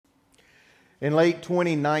In late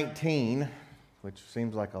 2019, which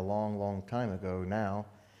seems like a long, long time ago now,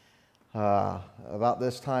 about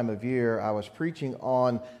this time of year, I was preaching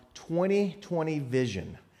on 2020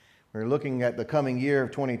 vision. We were looking at the coming year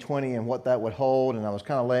of 2020 and what that would hold, and I was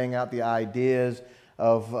kind of laying out the ideas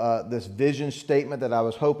of this vision statement that I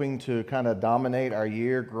was hoping to kind of dominate our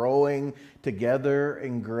year, growing together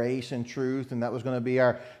in grace and truth, and that was going to be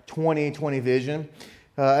our 2020 vision.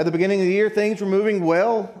 At the beginning of the year, things were moving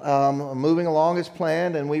well, moving along as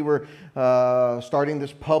planned, and we were starting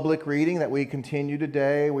this public reading that we continue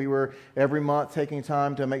today. We were every month taking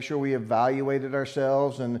time to make sure we evaluated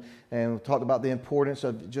ourselves and talked about the importance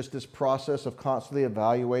of just this process of constantly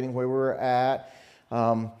evaluating where we were at.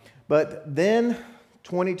 But then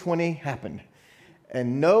 2020 happened,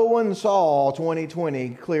 and no one saw 2020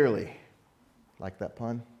 clearly. Like that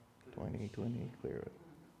pun? 2020 clearly.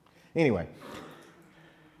 Anyway.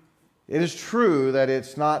 It is true that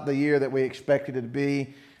it's not the year that we expected it to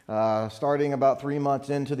be. Starting about 3 months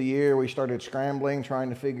into the year, we started scrambling, trying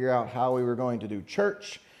to figure out how we were going to do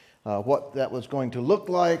church, what that was going to look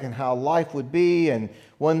like, and how life would be, and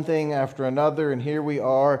one thing after another. And here we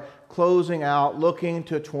are, closing out, looking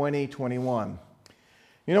to 2021.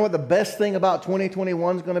 You know what the best thing about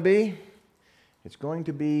 2021 is going to be? It's going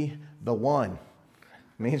to be the one.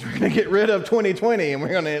 It means we're going to get rid of 2020, and we're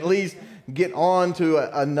going to at least get on to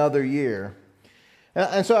another year.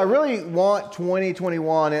 And so I really want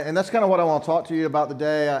 2021, and that's kind of what I want to talk to you about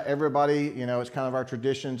today. Everybody, you know, it's kind of our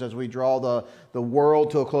traditions as we draw the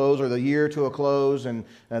world to a close, or the year to a close, and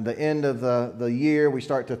at the end of the year, we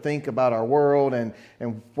start to think about our world and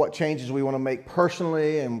what changes we want to make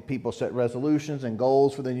personally, and people set resolutions and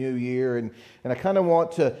goals for the new year. And I kind of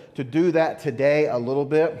want to do that today a little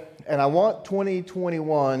bit. And I want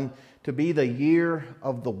 2021 to be the year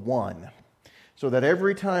of the one, so that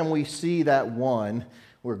every time we see that one,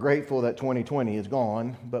 we're grateful that 2020 is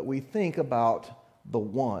gone, but we think about the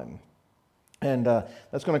one. And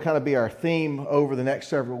that's going to kind of be our theme over the next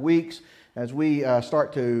several weeks as we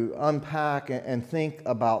start to unpack and think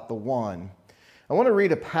about the one. I want to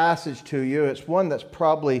read a passage to you. It's one that's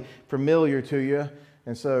probably familiar to you,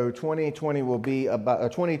 and so 2021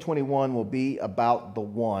 will be about the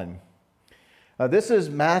one. This is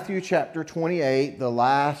Matthew chapter 28, the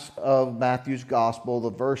last of Matthew's gospel, the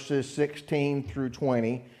verses 16 through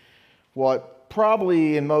 20, what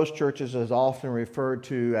probably in most churches is often referred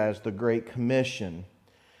to as the Great Commission.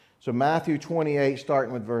 So Matthew 28,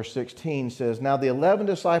 starting with verse 16, says, "Now the 11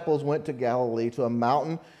 disciples went to Galilee, to a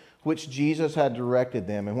mountain which Jesus had directed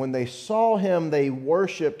them. And when they saw him, they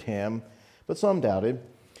worshipped him, but some doubted.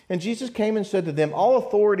 And Jesus came and said to them, 'All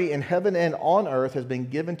authority in heaven and on earth has been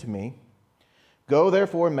given to me. Go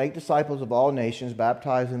therefore and make disciples of all nations,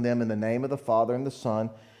 baptizing them in the name of the Father and the Son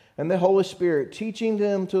and the Holy Spirit, teaching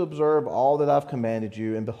them to observe all that I've commanded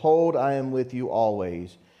you. And behold, I am with you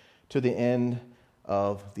always to the end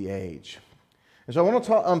of the age.'" And so I want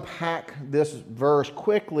to unpack this verse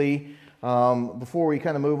quickly before we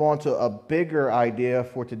kind of move on to a bigger idea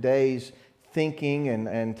for today's thinking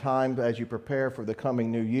and time as you prepare for the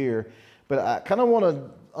coming new year. But I kind of want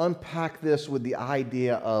to unpack this with the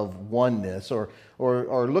idea of oneness, or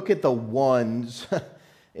look at the ones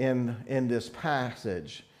in this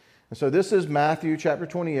passage. And so this is Matthew chapter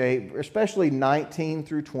 28, especially 19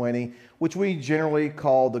 through 20, which we generally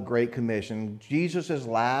call the Great Commission, Jesus'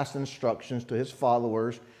 last instructions to his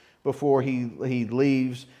followers before he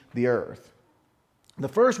leaves the earth. The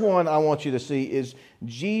first one I want you to see is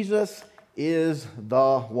Jesus is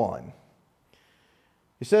the one.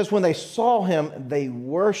 It says, when they saw him, they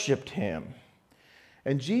worshiped him.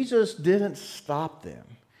 And Jesus didn't stop them.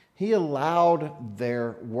 He allowed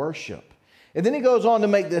their worship. And then he goes on to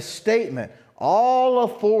make this statement, "All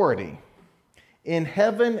authority in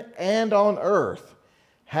heaven and on earth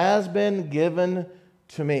has been given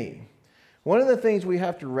to me." One of the things we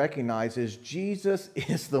have to recognize is Jesus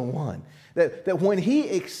is the one. That when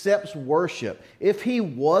he accepts worship, if he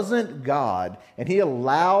wasn't God and he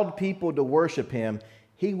allowed people to worship him,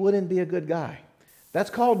 he wouldn't be a good guy.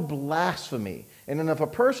 That's called blasphemy. And then if a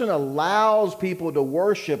person allows people to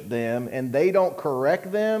worship them and they don't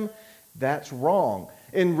correct them, that's wrong.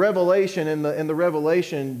 In Revelation, in the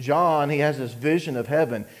Revelation, John, he has this vision of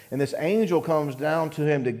heaven, and this angel comes down to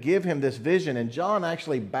him to give him this vision, and John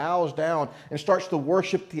actually bows down and starts to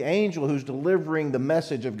worship the angel who's delivering the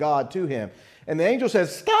message of God to him. And the angel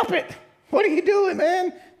says, "Stop it! What are you doing,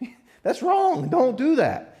 man? That's wrong. Don't do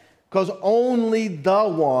that." Because only the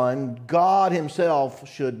one, God himself,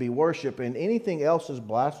 should be worshiped, and anything else is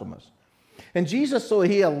blasphemous. And Jesus, so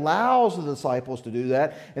he allows the disciples to do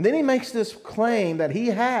that, and then he makes this claim that he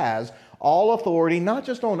has all authority, not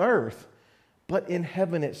just on earth, but in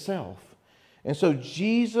heaven itself. And so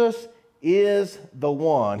Jesus is the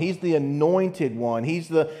one. He's the anointed one. He's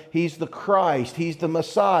the Christ. He's the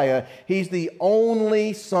Messiah. He's the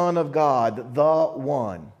only Son of God, the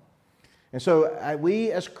one. And so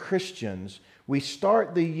we as Christians, we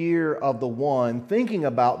start the year of the one thinking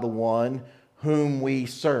about the one whom we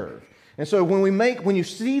serve. And so when you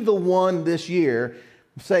see the one this year,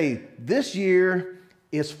 say, this year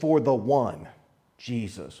is for the one,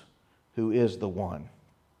 Jesus, who is the one.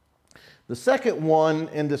 The second one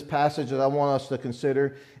in this passage that I want us to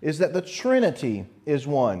consider is that the Trinity is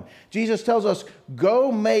one. Jesus tells us,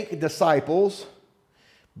 go make disciples,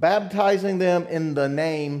 baptizing them in the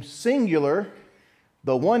name singular,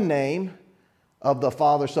 the one name of the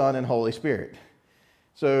Father, Son, and Holy Spirit.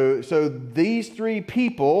 So these three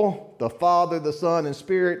people, the Father, the Son, and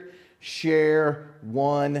Spirit, share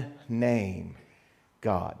one name,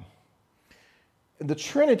 God. The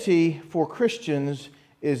Trinity for Christians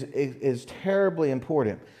is terribly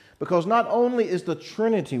important, because not only is the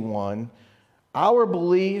Trinity one, our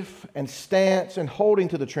belief and stance and holding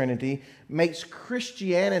to the Trinity makes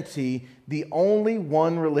Christianity the only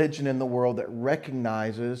one religion in the world that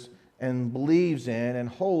recognizes and believes in and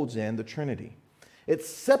holds in the Trinity. It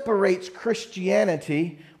separates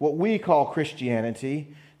Christianity, what we call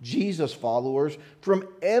Christianity, Jesus followers, from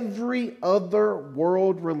every other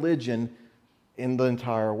world religion in the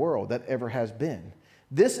entire world that ever has been.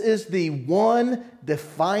 This is the one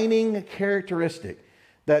defining characteristic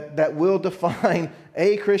that will define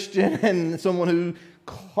a Christian and someone who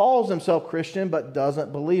calls himself Christian but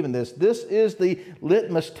doesn't believe in this. This is the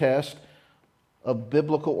litmus test of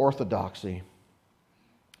biblical orthodoxy.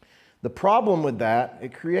 The problem with that,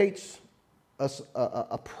 it creates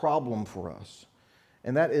a problem for us,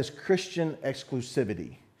 and that is Christian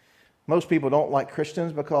exclusivity. Most people don't like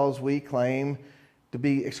Christians because we claim to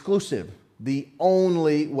be exclusive, the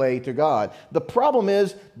only way to God. The problem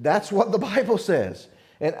is that's what the Bible says.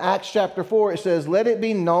 In Acts chapter 4, it says, let it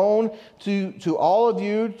be known to all of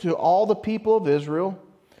you, to all the people of Israel,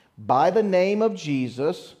 by the name of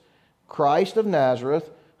Jesus, Christ of Nazareth,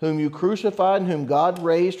 whom you crucified and whom God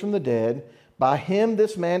raised from the dead, by him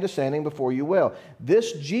this man is standing before you well.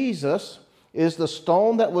 This Jesus is the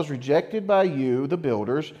stone that was rejected by you, the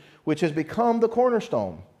builders, which has become the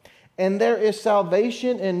cornerstone. And there is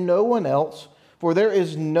salvation in no one else, for there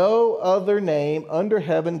is no other name under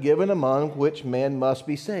heaven given among which men must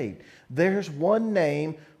be saved. There's one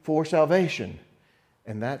name for salvation,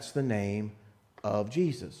 and that's the name of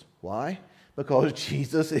Jesus. Why? Because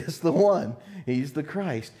Jesus is the one. He's the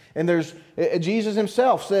Christ. And Jesus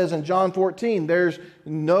himself says in John 14,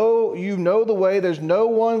 you know the way, there's no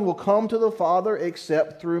one will come to the Father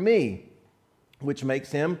except through me, which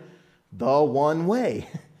makes him the one way.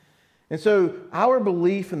 And so our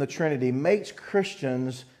belief in the Trinity makes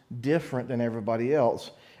Christians different than everybody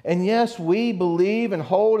else. And yes, we believe and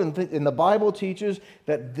hold, and the Bible teaches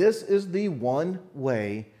that this is the one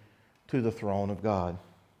way to the throne of God.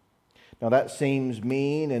 Now that seems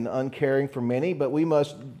mean and uncaring for many, but we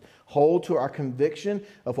must hold to our conviction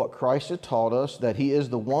of what Christ has taught us, that he is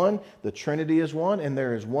the one, the Trinity is one, and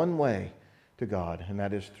there is one way to God, and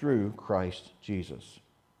that is through Christ Jesus.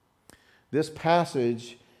 This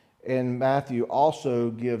passage in Matthew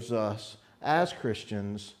also gives us, as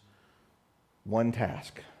Christians, one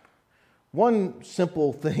task. One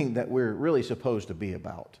simple thing that we're really supposed to be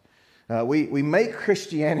about. We make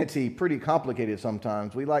Christianity pretty complicated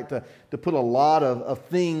sometimes. We like to put a lot of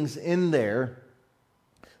things in there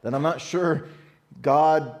that I'm not sure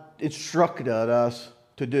God instructed us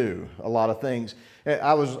to do, a lot of things.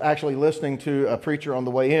 I was actually listening to a preacher on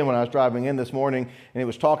the way in when I was driving in this morning, and he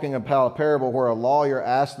was talking about a parable where a lawyer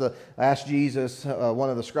asked Jesus, one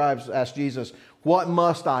of the scribes asked Jesus, what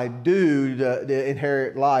must I do to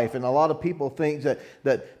inherit life? And a lot of people think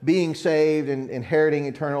that being saved and inheriting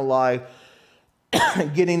eternal life,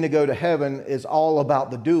 getting to go to heaven is all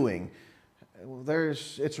about the doing.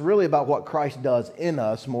 It's really about what Christ does in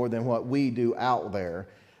us more than what we do out there.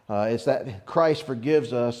 It's that Christ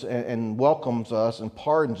forgives us and welcomes us and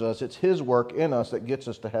pardons us. It's his work in us that gets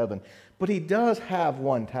us to heaven. But he does have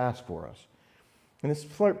one task for us. And it's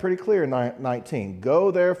pretty clear in 19. Go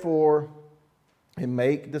therefore and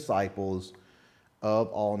make disciples of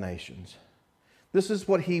all nations. This is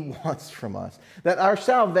what he wants from us. That our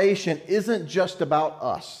salvation isn't just about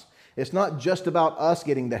us. It's not just about us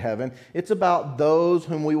getting to heaven. It's about those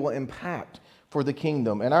whom we will impact for the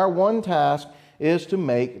kingdom. And our one task is to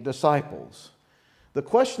make disciples. The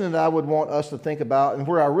question that I would want us to think about, and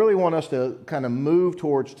where I really want us to kind of move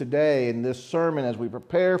towards today in this sermon as we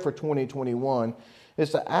prepare for 2021, is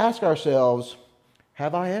to ask ourselves,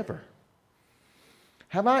 have I ever?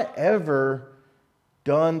 Have I ever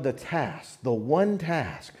done the task, the one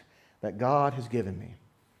task that God has given me?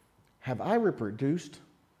 Have I reproduced?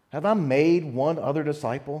 Have I made one other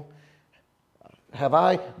disciple? Have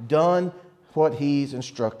I done what He's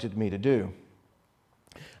instructed me to do?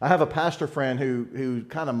 I have a pastor friend who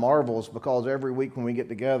kind of marvels because every week when we get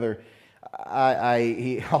together,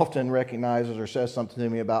 he often recognizes or says something to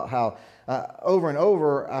me about how over and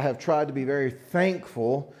over I have tried to be very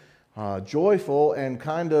thankful, joyful, and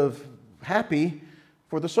kind of happy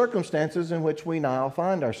for the circumstances in which we now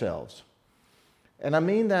find ourselves. And I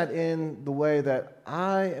mean that in the way that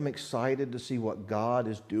I am excited to see what God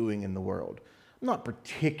is doing in the world. I'm not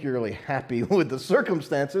particularly happy with the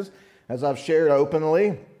circumstances. As I've shared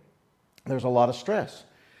openly, there's a lot of stress.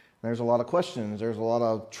 There's a lot of questions. There's a lot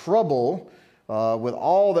of trouble with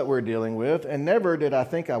all that we're dealing with. And never did I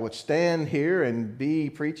think I would stand here and be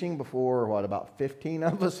preaching before, about 15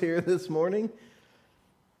 of us here this morning.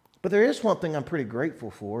 But there is one thing I'm pretty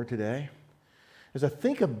grateful for today. As I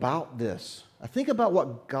think about this, I think about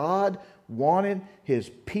what God wanted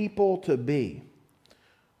His people to be,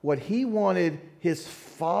 what He wanted His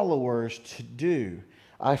followers to do.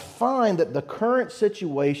 I find that the current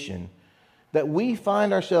situation that we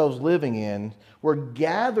find ourselves living in, where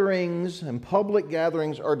gatherings and public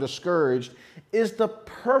gatherings are discouraged, is the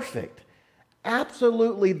perfect,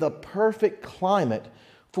 absolutely the perfect climate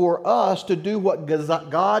for us to do what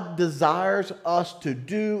God desires us to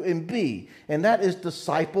do and be, and that is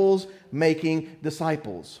disciples making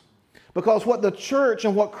disciples. Because what the church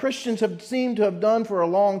and what Christians have seemed to have done for a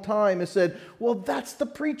long time is said, well, that's the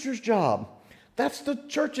preacher's job. That's the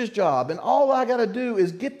church's job. And all I got to do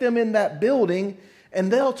is get them in that building and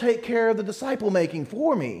they'll take care of the disciple making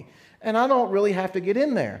for me. And I don't really have to get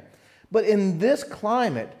in there. But in this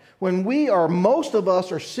climate, when most of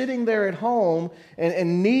us are sitting there at home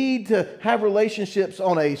and need to have relationships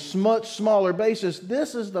on a much smaller basis,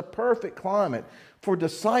 this is the perfect climate for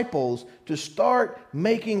disciples to start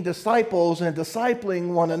making disciples and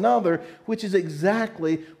discipling one another, which is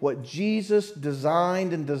exactly what Jesus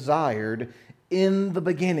designed and desired in the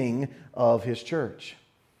beginning of His church.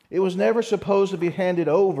 It was never supposed to be handed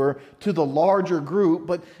over to the larger group,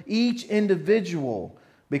 but each individual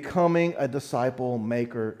becoming a disciple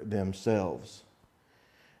maker themselves.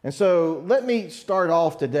 And so let me start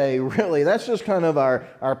off today, really, that's just kind of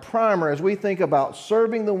our primer as we think about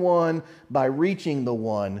serving the one by reaching the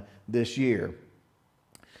one this year.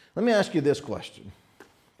 Let me ask you this question.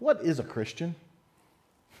 What is a Christian?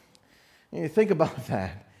 You think about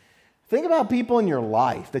that. Think about people in your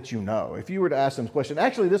life that you know. If you were to ask them a question,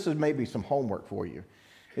 actually this is maybe some homework for you.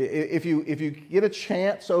 If you get a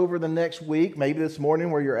chance over the next week, maybe this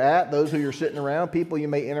morning where you're at, those who you're sitting around, people you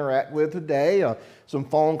may interact with today, some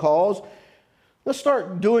phone calls, let's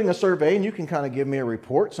start doing a survey, and you can kind of give me a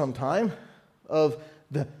report sometime of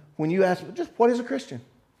when you ask, just what is a Christian?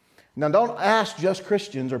 Now, don't ask just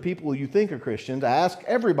Christians or people you think are Christians. Ask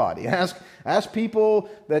everybody. Ask people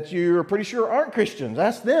that you're pretty sure aren't Christians.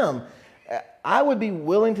 Ask them. I would be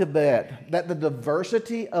willing to bet that the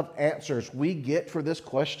diversity of answers we get for this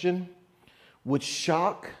question would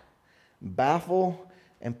shock, baffle,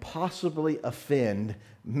 and possibly offend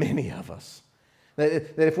many of us.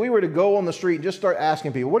 That if we were to go on the street and just start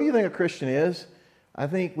asking people, what do you think a Christian is? I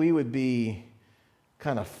think we would be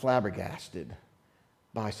kind of flabbergasted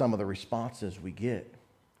by some of the responses we get.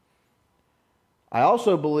 I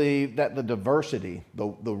also believe that the diversity,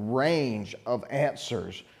 the range of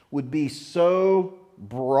answers would be so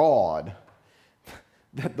broad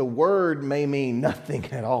that the word may mean nothing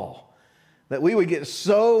at all. That we would get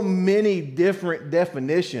so many different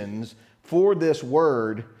definitions for this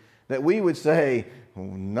word that we would say,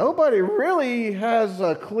 nobody really has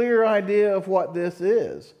a clear idea of what this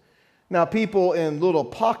is. Now, people in little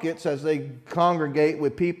pockets, as they congregate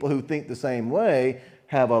with people who think the same way,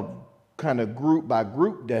 have a kind of group by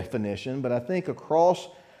group definition, but I think across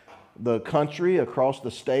the country, across the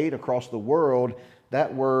state, across the world,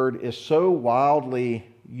 that word is so wildly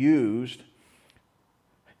used.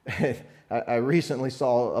 I recently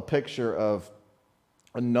saw a picture of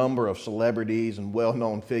a number of celebrities and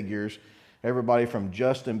well-known figures, everybody from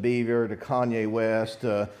Justin Bieber to Kanye West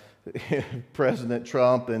to President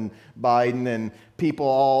Trump and Biden and people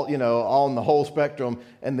all on the whole spectrum,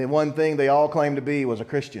 and the one thing they all claimed to be was a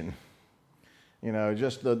Christian.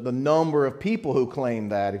 Just the number of people who claim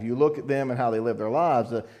that, if you look at them and how they live their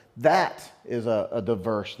lives, that is a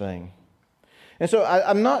diverse thing. And so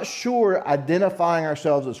I'm not sure identifying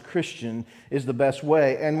ourselves as Christian is the best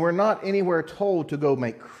way, and we're not anywhere told to go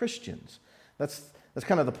make Christians. That's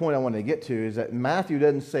kind of the point I wanted to get to, is that Matthew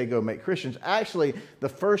doesn't say go make Christians. Actually, the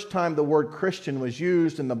first time the word Christian was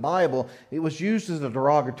used in the Bible, it was used as a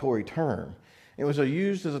derogatory term. It was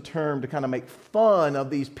used as a term to kind of make fun of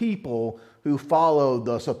these people who followed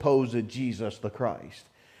the supposed Jesus the Christ.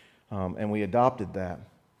 And we adopted that.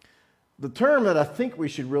 The term that I think we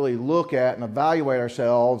should really look at and evaluate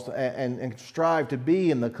ourselves and strive to be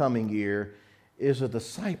in the coming year is a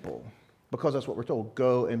disciple, because that's what we're told,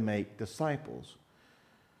 go and make disciples.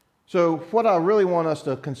 So what I really want us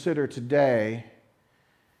to consider today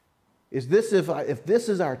is this: if this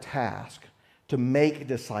is our task, to make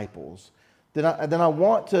disciples, then I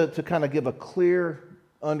want to kind of give a clear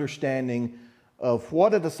understanding of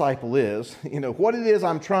what a disciple is, what it is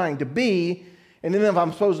I'm trying to be, and then if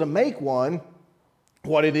I'm supposed to make one,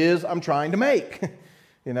 what it is I'm trying to make.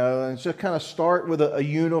 And just kind of start with a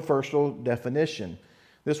universal definition.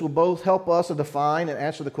 This will both help us to define and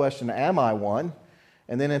answer the question, am I one?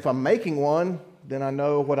 And then if I'm making one, then I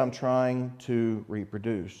know what I'm trying to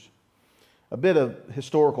reproduce. A bit of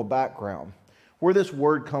historical background, where this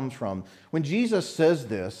word comes from. When Jesus says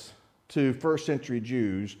this to first century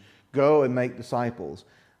Jews, go and make disciples,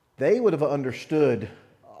 they would have understood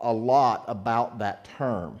a lot about that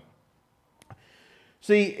term.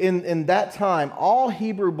 See, in that time, all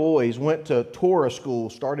Hebrew boys went to Torah school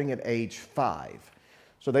starting at age 5.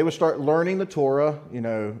 So they would start learning the Torah,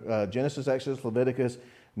 Genesis, Exodus, Leviticus,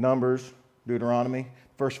 Numbers, Deuteronomy,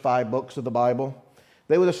 first 5 books of the Bible.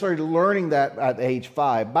 They would have started learning that at age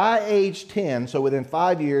 5. By age 10, so within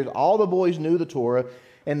 5 years, all the boys knew the Torah,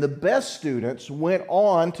 and the best students went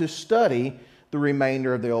on to study the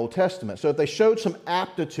remainder of the Old Testament. So if they showed some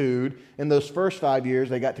aptitude in those first 5 years,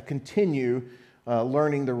 they got to continue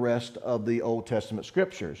learning the rest of the Old Testament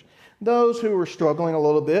scriptures. Those who were struggling a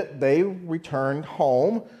little bit, they returned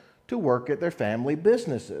home to work at their family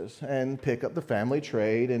businesses and pick up the family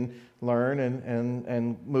trade and learn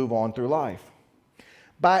and move on through life.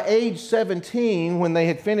 By age 17, when they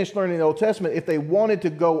had finished learning the Old Testament, if they wanted to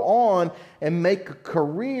go on and make a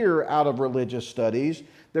career out of religious studies,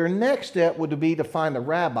 their next step would be to find a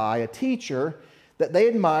rabbi, a teacher that they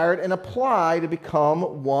admired, and apply to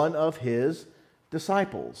become one of his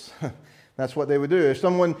disciples. That's what they would do.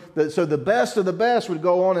 So the best of the best would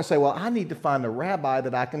go on and say, well, I need to find a rabbi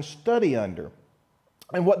that I can study under.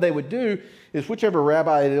 And what they would do is whichever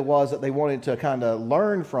rabbi it was that they wanted to kind of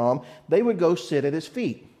learn from, they would go sit at his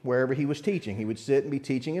feet wherever he was teaching. He would sit and be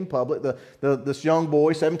teaching in public. This young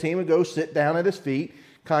boy, 17, would go sit down at his feet,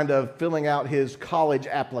 kind of filling out his college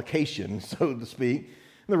application, so to speak.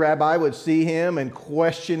 And the rabbi would see him and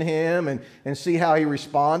question him and see how he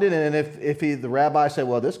responded. And if the rabbi said,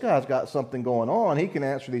 well, this guy's got something going on, he can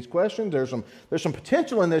answer these questions, there's some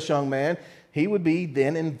potential in this young man, he would be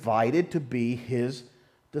then invited to be his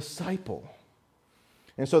disciple.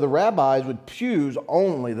 And so the rabbis would choose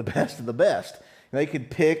only the best of the best. And they could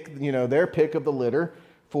pick, their pick of the litter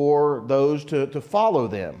for those to follow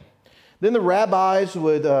them. Then the rabbis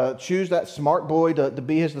would choose that smart boy to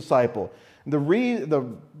be his disciple.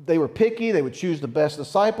 They were picky. They would choose the best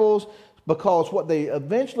disciples because what they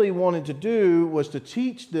eventually wanted to do was to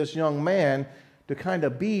teach this young man to kind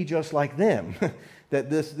of be just like them. That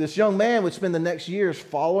this young man would spend the next years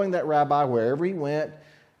following that rabbi wherever he went,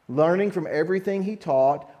 learning from everything he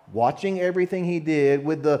taught, watching everything he did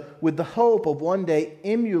with the hope of one day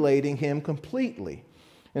emulating him completely.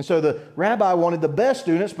 And so the rabbi wanted the best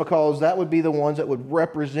students because that would be the ones that would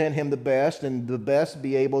represent him the best and the best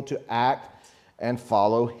be able to act and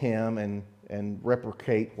follow him and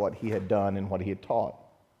replicate what he had done and what he had taught.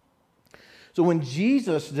 So when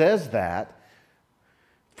Jesus does that,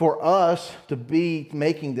 for us to be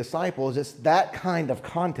making disciples, it's that kind of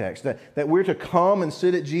context, that we're to come and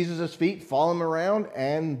sit at Jesus' feet, follow him around,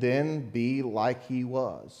 and then be like he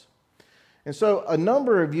was. And so a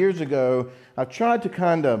number of years ago, I've tried to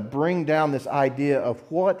kind of bring down this idea of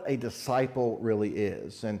what a disciple really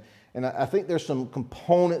is. And I think there's some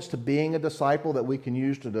components to being a disciple that we can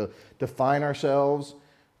use to define ourselves,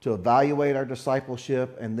 to evaluate our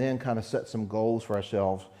discipleship, and then kind of set some goals for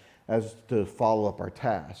ourselves as to follow up our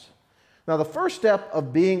tasks. Now, the first step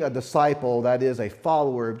of being a disciple, that is a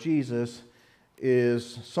follower of Jesus,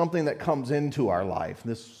 is something that comes into our life.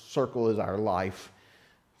 This circle is our life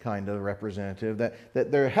kind of representative,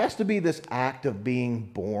 that there has to be this act of being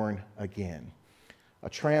born again, a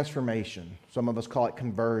transformation. Some of us call it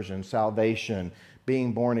conversion, salvation,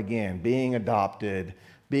 being born again, being adopted,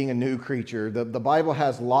 being a new creature. The Bible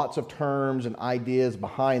has lots of terms and ideas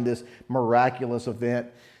behind this miraculous event.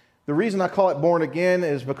 The reason I call it born again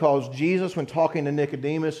is because Jesus, when talking to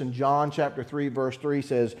Nicodemus in John chapter 3, verse 3,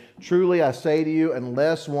 says, "Truly I say to you,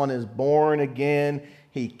 unless one is born again,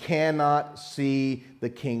 he cannot see the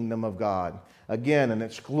kingdom of God." Again, an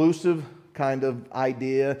exclusive kind of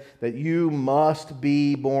idea that you must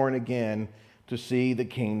be born again to see the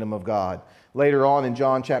kingdom of God. Later on in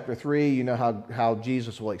John chapter 3, you know how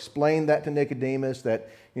Jesus will explain that to Nicodemus, that,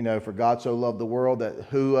 for God so loved the world that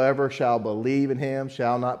whoever shall believe in him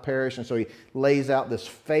shall not perish. And so he lays out this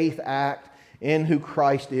faith act in who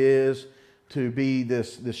Christ is to be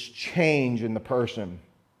this change in the person.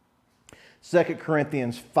 2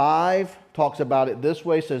 Corinthians 5 talks about it this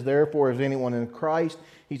way, says, "Therefore, if anyone in Christ,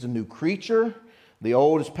 he's a new creature. The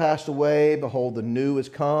old has passed away. Behold, the new has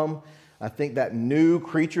come." I think that new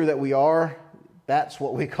creature that we are, that's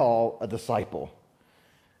what we call a disciple.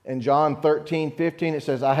 In John 13:15, it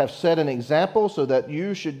says, "I have set an example so that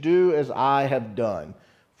you should do as I have done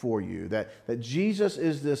for you." That Jesus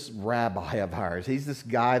is this rabbi of ours. He's this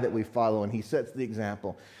guy that we follow, and he sets the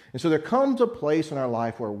example. And so there comes a place in our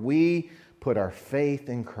life where we put our faith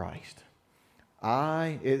in Christ.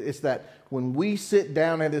 It's that when we sit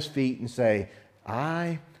down at his feet and say,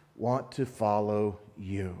 "I want to follow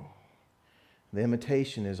you." The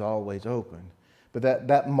invitation is always open, but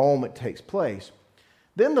that moment takes place.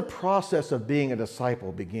 Then the process of being a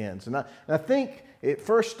disciple begins. And I think it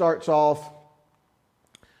first starts off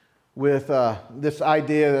with this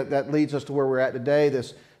idea that leads us to where we're at today.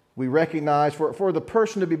 We recognize, for the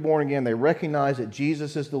person to be born again, they recognize that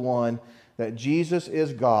Jesus is the one, that Jesus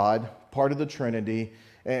is God, part of the Trinity,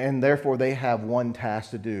 and therefore they have one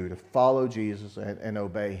task to do, to follow Jesus and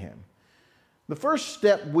obey him. The first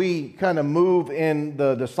step we kind of move in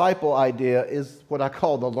the disciple idea is what I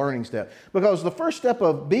call the learning step. Because the first step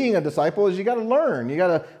of being a disciple is you got to learn. You got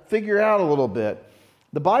to figure out a little bit.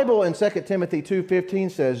 The Bible in 2 Timothy 2:15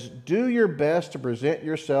 says, "Do your best to present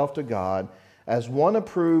yourself to God as one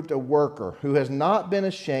approved, a worker who has not been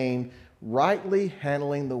ashamed, rightly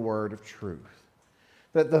handling the word of truth."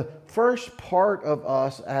 That the first part of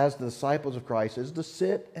us as the disciples of Christ is to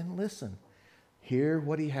sit and listen. Hear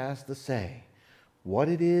what he has to say, what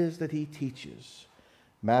it is that he teaches.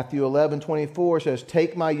 Matthew 11:24 says,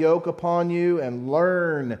 "Take my yoke upon you and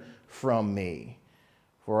learn from me,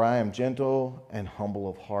 for I am gentle and humble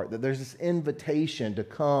of heart." That there's this invitation to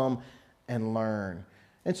come and learn.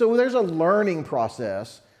 And so there's a learning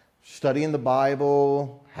process, studying the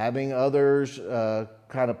Bible, having others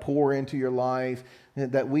kind of pour into your life,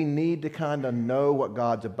 that we need to kind of know what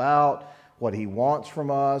God's about, what he wants from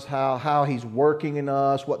us, how he's working in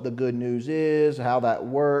us, what the good news is, how that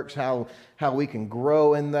works, how we can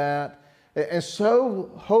grow in that. And so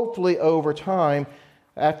hopefully over time,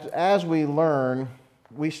 as we learn,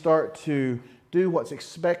 we start to do what's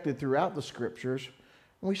expected throughout the Scriptures,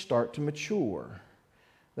 and we start to mature.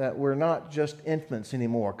 That we're not just infants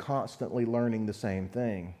anymore, constantly learning the same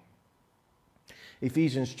thing.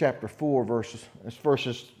 Ephesians chapter 4,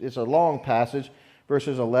 it's a long passage,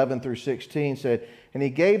 verses 11 through 16 said, "And he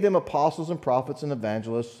gave them apostles and prophets and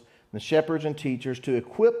evangelists, and shepherds and teachers to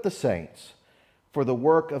equip the saints for the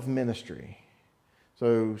work of ministry."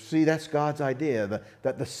 So see, that's God's idea,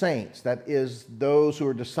 that the saints, that is those who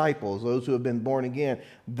are disciples, those who have been born again,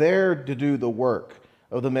 they're to do the work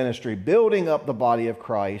of the ministry, building up the body of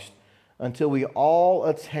Christ until we all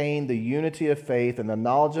attain the unity of faith and the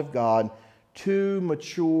knowledge of God to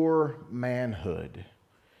mature manhood.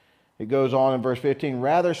 It goes on in verse 15,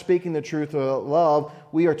 "Rather, speaking the truth of love,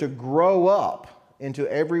 we are to grow up into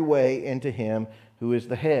every way into him who is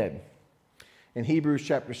the head." In Hebrews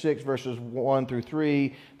chapter 6, verses 1 through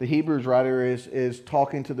 3, the Hebrews writer is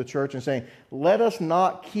talking to the church and saying, let us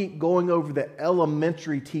not keep going over the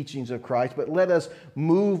elementary teachings of Christ, but let us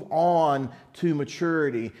move on to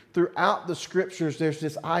maturity. Throughout the Scriptures, there's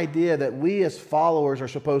this idea that we as followers are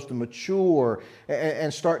supposed to mature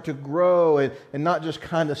and start to grow and not just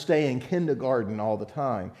kind of stay in kindergarten all the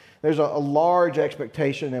time. There's a large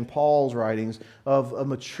expectation in Paul's writings of a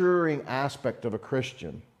maturing aspect of a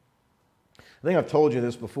Christian. I think I've told you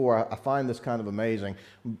this before. I find this kind of amazing.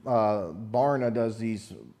 Barna does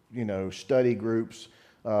these, study groups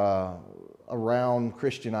around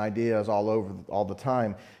Christian ideas all the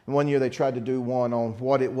time. And one year they tried to do one on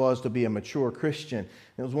what it was to be a mature Christian.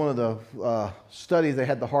 It was one of the studies they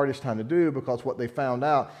had the hardest time to do because what they found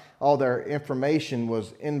out, all their information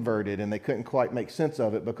was inverted and they couldn't quite make sense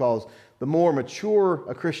of it, because the more mature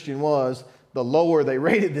a Christian was, the lower they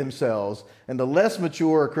rated themselves. And the less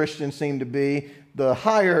mature Christians seemed to be, the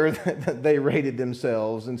higher they rated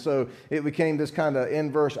themselves. And so it became this kind of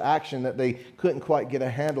inverse action that they couldn't quite get a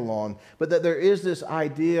handle on. But that there is this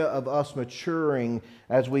idea of us maturing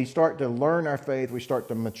as we start to learn our faith, we start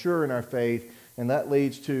to mature in our faith, and that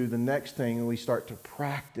leads to the next thing, and we start to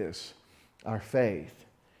practice our faith.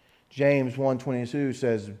 James 1:22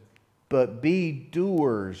 says, "But be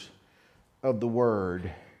doers of the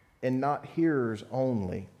word, and not hearers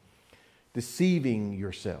only, deceiving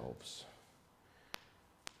yourselves."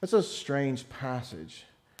 That's a strange passage,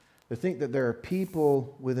 to think that there are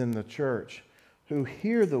people within the church who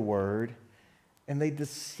hear the word and they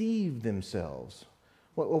deceive themselves.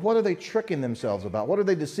 What are they tricking themselves about? What are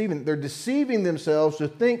they deceiving? They're deceiving themselves to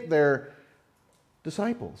think they're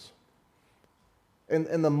disciples.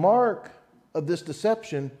 And the mark of this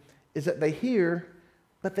deception is that they hear,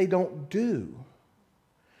 but they don't do.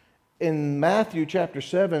 In Matthew chapter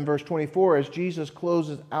 7, verse 24, as Jesus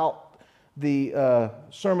closes out the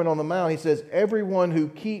Sermon on the Mount, he says, "Everyone who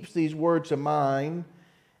keeps these words of mine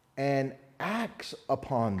and acts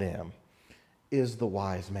upon them is the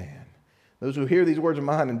wise man." Those who hear these words of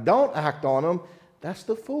mine and don't act on them, that's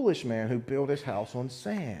the foolish man who built his house on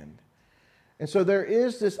sand. And so there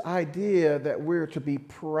is this idea that we're to be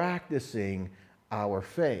practicing our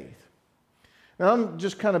faith. Now, I'm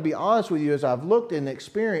just kind of be honest with you, as I've looked and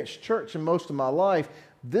experienced church in most of my life,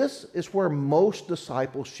 this is where most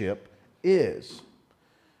discipleship is.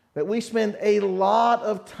 That we spend a lot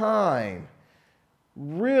of time,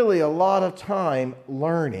 really a lot of time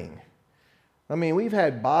learning. I mean, we've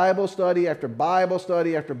had Bible study after Bible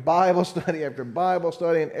study after Bible study after Bible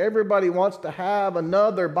study, and everybody wants to have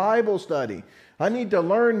another Bible study. I need to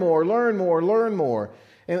learn more, learn more, learn more.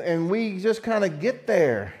 And we just kind of get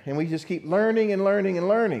there, and we just keep learning and learning and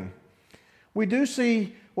learning. We do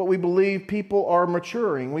see what we believe people are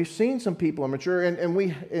maturing. We've seen some people are mature,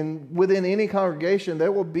 and within any congregation,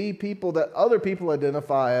 there will be people that other people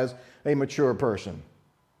identify as a mature person.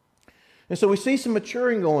 And so we see some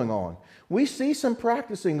maturing going on. We see some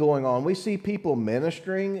practicing going on. We see people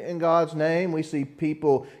ministering in God's name. We see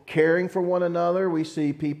people caring for one another. We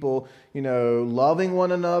see people, loving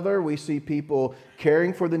one another. We see people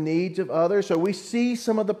caring for the needs of others. So we see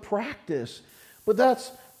some of the practice. But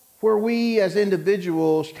that's where we as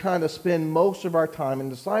individuals kind of spend most of our time in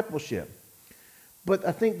discipleship. But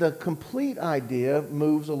I think the complete idea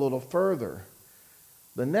moves a little further.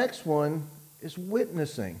 The next one is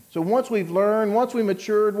witnessing. So once we've learned, once we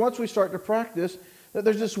matured, once we start to practice, that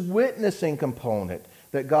there's this witnessing component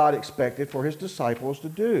that God expected for his disciples to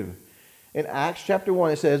do. In Acts chapter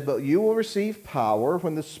 1, it says, "But you will receive power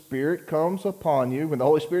when the Spirit comes upon you, when the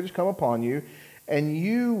Holy Spirit has come upon you, and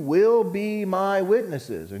you will be my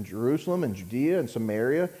witnesses in Jerusalem and Judea and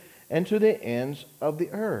Samaria and to the ends of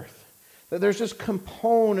the earth." That there's this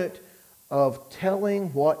component of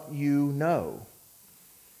telling what you know.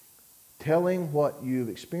 Telling what you've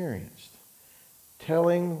experienced.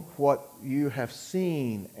 Telling what you have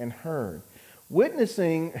seen and heard.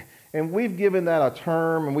 Witnessing, and we've given that a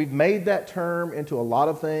term, and we've made that term into a lot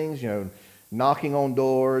of things, knocking on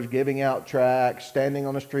doors, giving out tracts, standing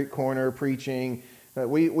on a street corner, preaching.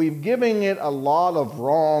 We've given it a lot of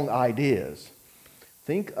wrong ideas.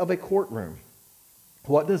 Think of a courtroom.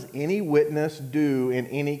 What does any witness do in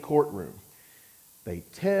any courtroom? They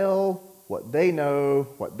tell what they know,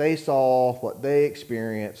 what they saw, what they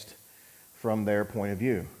experienced from their point of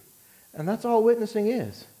view. And that's all witnessing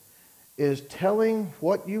is telling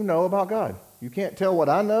what you know about God. You can't tell what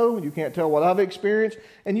I know, you can't tell what I've experienced,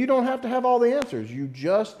 and you don't have to have all the answers. You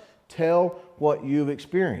just tell what you've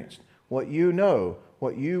experienced, what you know,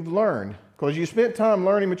 what you've learned. Because you spent time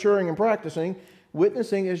learning, maturing, and practicing.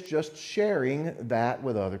 Witnessing is just sharing that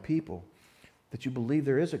with other people. That you believe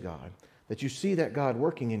there is a God. That you see that God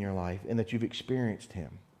working in your life and that you've experienced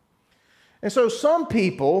him. And so some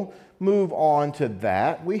people move on to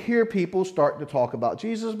that. We hear people start to talk about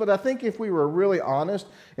Jesus, but I think if we were really honest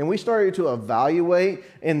and we started to evaluate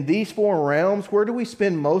in these four realms, where do we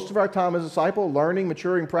spend most of our time as a disciple? Learning,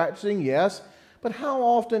 maturing, practicing, yes. But how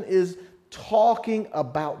often is talking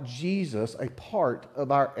about Jesus a part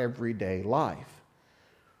of our everyday life?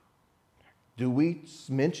 Do we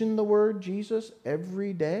mention the word Jesus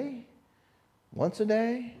every day? Once a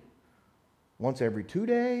day, once every 2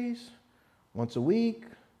 days, once a week,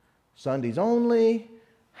 Sundays only.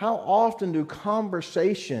 How often do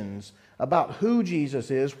conversations about who Jesus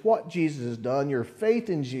is, what Jesus has done, your faith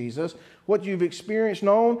in Jesus, what you've experienced,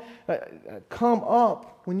 known, come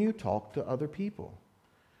up when you talk to other people?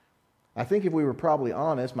 I think if we were probably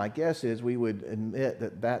honest, my guess is we would admit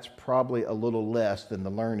that that's probably a little less than the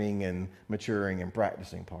learning and maturing and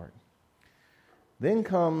practicing part. Then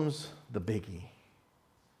comes the biggie,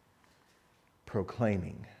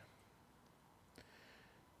 proclaiming.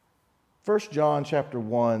 1 John chapter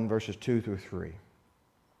 1, verses 2 through 3.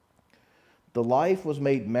 The life was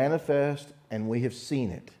made manifest, and we have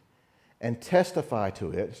seen it, and testify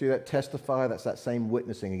to it. See that testify? That's that same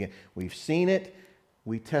witnessing again. We've seen it,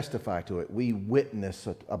 we testify to it, we witness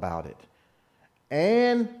about it,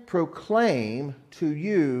 and proclaim to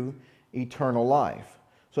you eternal life.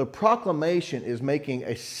 So proclamation is making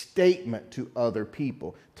a statement to other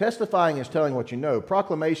people. Testifying is telling what you know.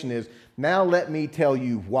 Proclamation is, now let me tell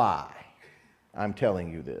you why I'm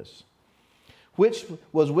telling you this. Which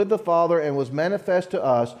was with the Father and was manifest to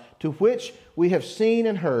us, to which we have seen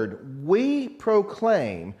and heard. We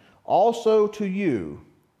proclaim also to you,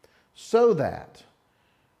 so that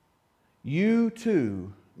you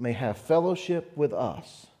too may have fellowship with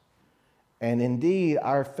us. And indeed,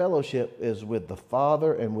 our fellowship is with the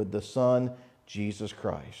Father and with the Son, Jesus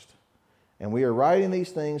Christ. And we are writing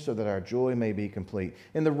these things so that our joy may be complete.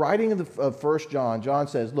 In the writing of 1 John, John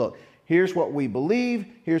says, look, here's what we believe,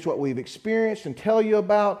 here's what we've experienced and tell you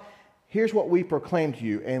about, here's what we proclaim to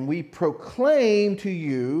you. And we proclaim to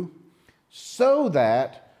you so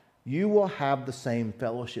that you will have the same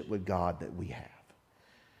fellowship with God that we have.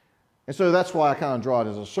 And so that's why I kind of draw it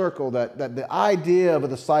as a circle, that the idea of a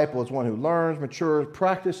disciple is one who learns, matures,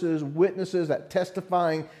 practices, witnesses, that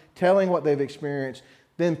testifying, telling what they've experienced,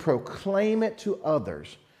 then proclaim it to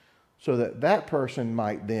others so that that person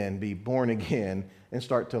might then be born again and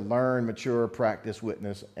start to learn, mature, practice,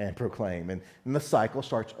 witness, and proclaim. And the cycle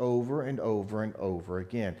starts over and over and over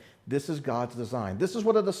again. This is God's design. This is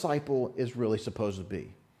what a disciple is really supposed to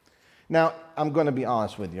be. Now, I'm going to be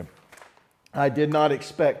honest with you. I did not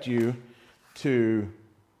expect you to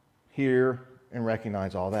hear and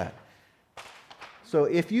recognize all that. So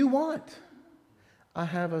if you want, I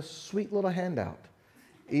have a sweet little handout,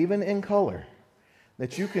 even in color,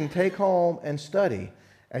 that you can take home and study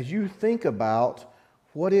as you think about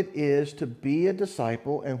what it is to be a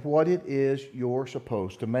disciple and what it is you're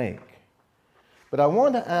supposed to make. But I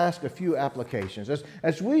want to ask a few applications.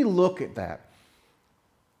 As we look at that,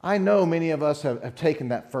 I know many of us have taken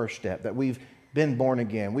that first step, that we've been born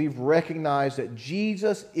again. We've recognized that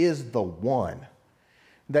Jesus is the one,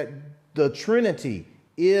 that the Trinity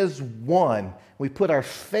is one. We put our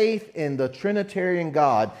faith in the Trinitarian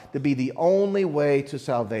God to be the only way to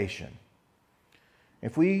salvation.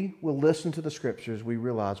 If we will listen to the Scriptures, we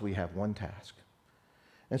realize we have one task.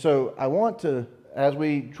 And so I want to, as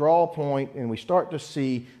we draw a point and we start to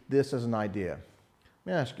see this as an idea,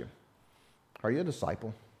 let me ask you, are you a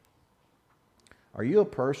disciple? Are you a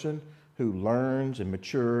person who learns and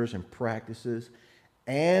matures and practices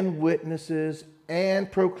and witnesses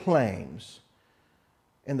and proclaims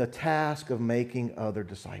in the task of making other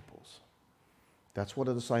disciples? That's what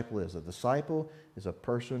a disciple is. A disciple is a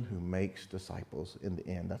person who makes disciples in the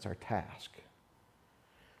end. That's our task.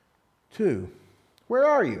 2, where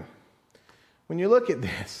are you? When you look at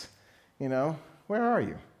this, where are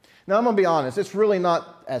you? Now, I'm going to be honest. It's really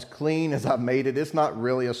not as clean as I've made it. It's not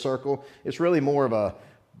really a circle. It's really more of a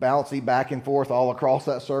bouncy back and forth all across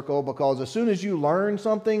that circle, because as soon as you learn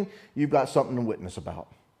something, you've got something to witness about.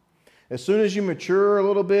 As soon as you mature a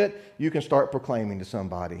little bit, you can start proclaiming to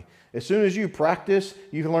somebody. As soon as you practice,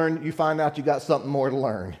 you find out you got something more to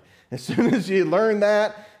learn. As soon as you learn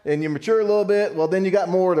that and you mature a little bit, well, then you got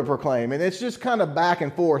more to proclaim. And it's just kind of back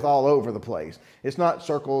and forth all over the place. It's not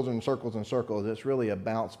circles and circles and circles. It's really a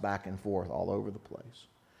bounce back and forth all over the place.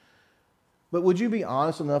 But would you be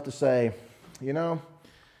honest enough to say, I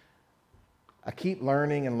keep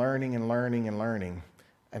learning and learning and learning and learning,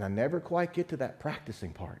 and I never quite get to that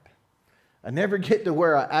practicing part. I never get to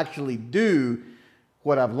where I actually do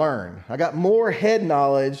what I've learned. I got more head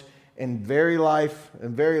knowledge and very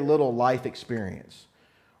little life experience.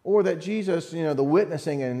 Or that Jesus, the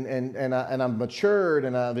witnessing and I'm matured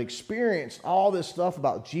and I've experienced all this stuff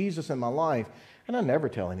about Jesus in my life, and I never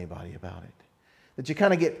tell anybody about it. That you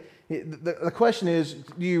kind of get, the question is,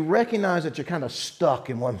 do you recognize that you're kind of stuck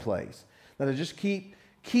in one place? That I just keep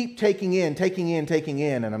taking in,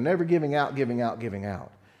 and I'm never giving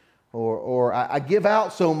out. Or I give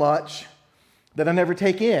out so much that I never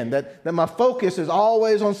take in, that my focus is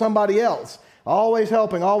always on somebody else, always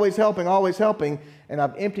helping, and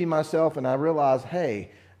I've emptied myself and I realize,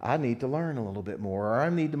 hey, I need to learn a little bit more, or I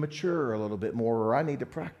need to mature a little bit more, or I need to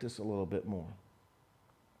practice a little bit more.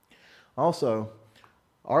 Also,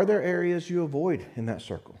 are there areas you avoid in that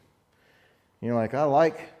circle? I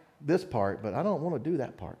like this part, but I don't want to do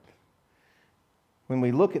that part. when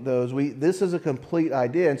we look at those, this is a complete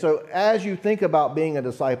idea. And so as you think about being a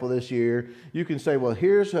disciple this year, you can say, well,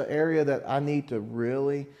 here's an area that I need to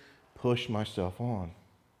really push myself on.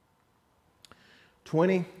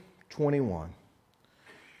 2021.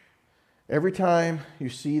 Every time you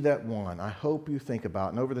see that one, I hope you think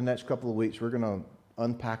about, and over the next couple of weeks, we're going to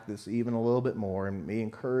unpack this even a little bit more, and me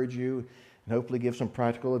encourage you and hopefully give some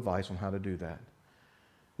practical advice on how to do that,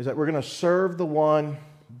 is that we're going to serve the one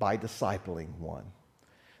by discipling one.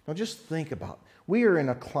 Now just think about it. We are in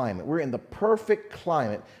a climate, we're in the perfect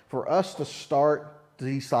climate for us to start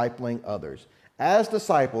discipling others. As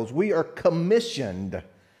disciples, we are commissioned.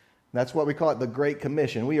 That's what we call it, the Great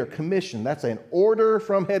Commission. We are commissioned. That's an order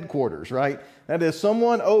from headquarters, right? That is,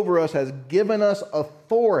 someone over us has given us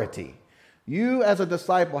authority. You as a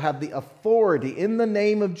disciple have the authority in the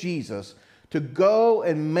name of Jesus to go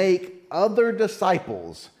and make other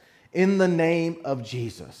disciples in the name of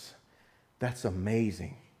Jesus. That's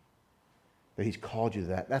amazing that He's called you to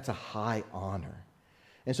that. That's a high honor.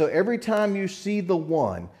 And so every time you see the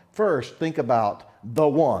one, first think about the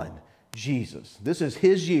one, Jesus. This is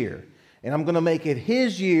His year, and I'm going to make it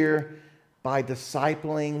His year by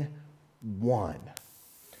discipling one.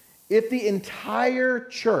 If the entire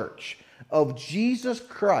church of Jesus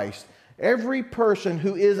Christ, every person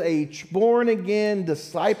who is a born-again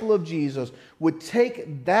disciple of Jesus, would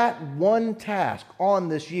take that one task on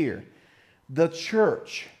this year, the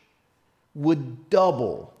church would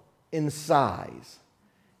double in size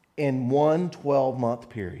in one 12-month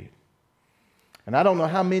period. And I don't know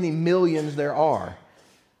how many millions there are,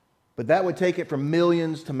 but that would take it from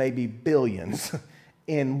millions to maybe billions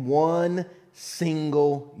in one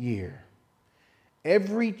single year.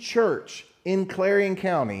 Every church in Clarion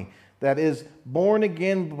County that is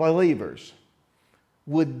born-again believers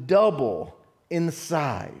would double in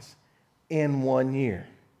size in 1 year.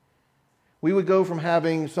 We would go from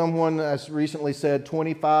having someone, as recently said,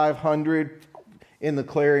 2,500 in the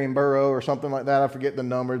Clarion Borough or something like that. I forget the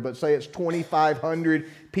numbers, but say it's 2,500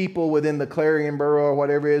 people within the Clarion Borough or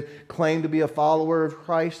whatever it is claim to be a follower of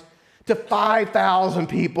Christ, to 5,000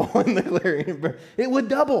 people in the Clarion Borough. It would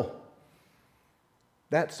double.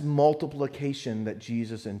 That's multiplication that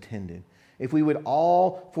Jesus intended. If we would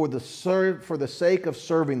all, for the sake of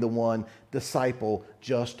serving the one, disciple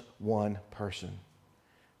just one person.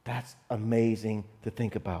 That's amazing to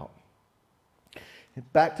think about.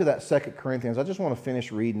 Back to that 2 Corinthians, I just want to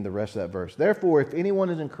finish reading the rest of that verse. Therefore, if anyone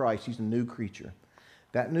is in Christ, he's a new creature.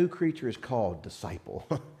 That new creature is called disciple.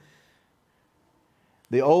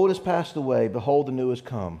 The old has passed away, behold, the new has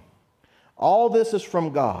come. All this is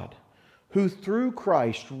from God, who through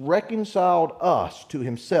Christ reconciled us to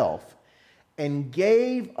Himself and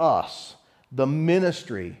gave us the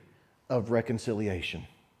ministry of reconciliation.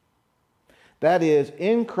 That is,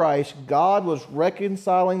 in Christ, God was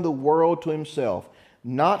reconciling the world to Himself,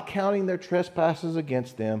 not counting their trespasses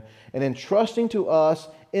against them, and entrusting to us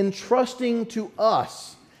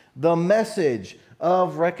the message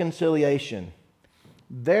of reconciliation.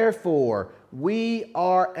 Therefore, we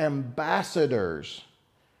are ambassadors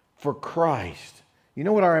for Christ. You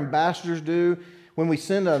know what our ambassadors do? When we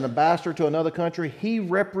send an ambassador to another country, he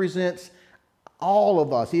represents all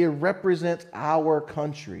of us. He represents our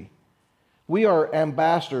country. We are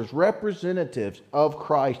ambassadors, representatives of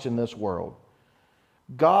Christ in this world.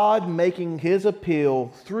 God making His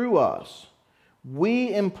appeal through us.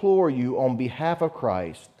 We implore you on behalf of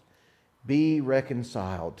Christ, be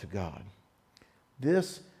reconciled to God.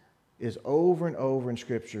 This is over and over in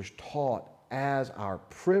Scriptures taught as our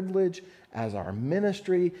privilege, as our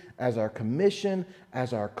ministry, as our commission,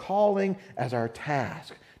 as our calling, as our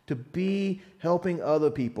task, to be helping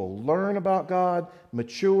other people learn about God,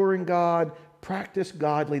 mature in God, practice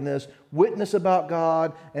godliness, witness about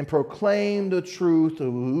God, and proclaim the truth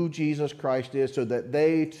of who Jesus Christ is so that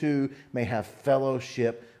they too may have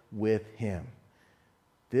fellowship with Him.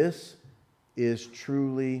 This is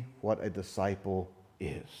truly what a disciple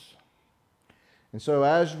is. And so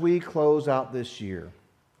as we close out this year,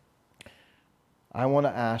 I want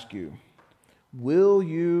to ask you, will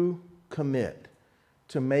you commit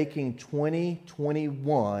to making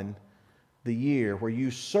 2021 the year where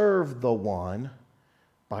you serve the one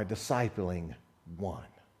by discipling one?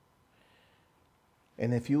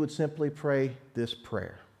 And if you would simply pray this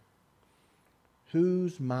prayer,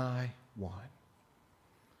 who's my one?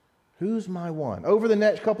 Who's my one? Over the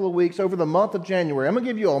next couple of weeks, over the month of January, I'm going to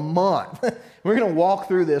give you a month. We're going to walk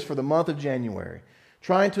through this for the month of January,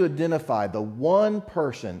 trying to identify the one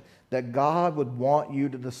person that God would want you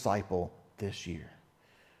to disciple this year.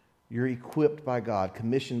 You're equipped by God,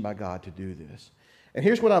 commissioned by God to do this. And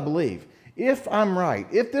here's what I believe. If I'm right,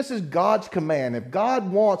 if this is God's command, if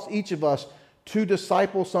God wants each of us to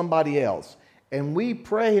disciple somebody else, and we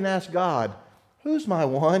pray and ask God, who's my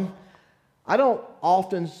one? I don't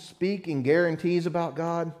often speak in guarantees about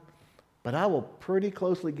God, but I will pretty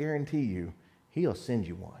closely guarantee you He'll send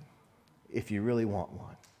you one if you really want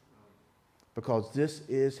one. Because this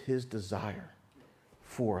is His desire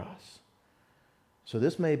for us. So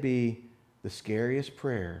this may be the scariest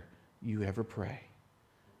prayer you ever pray.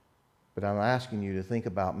 But I'm asking you to think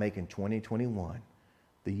about making 2021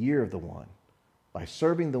 the year of the one, by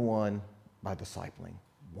serving the one, by discipling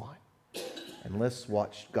one. And let's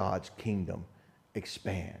watch God's kingdom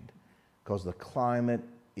expand, because the climate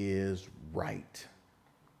is right.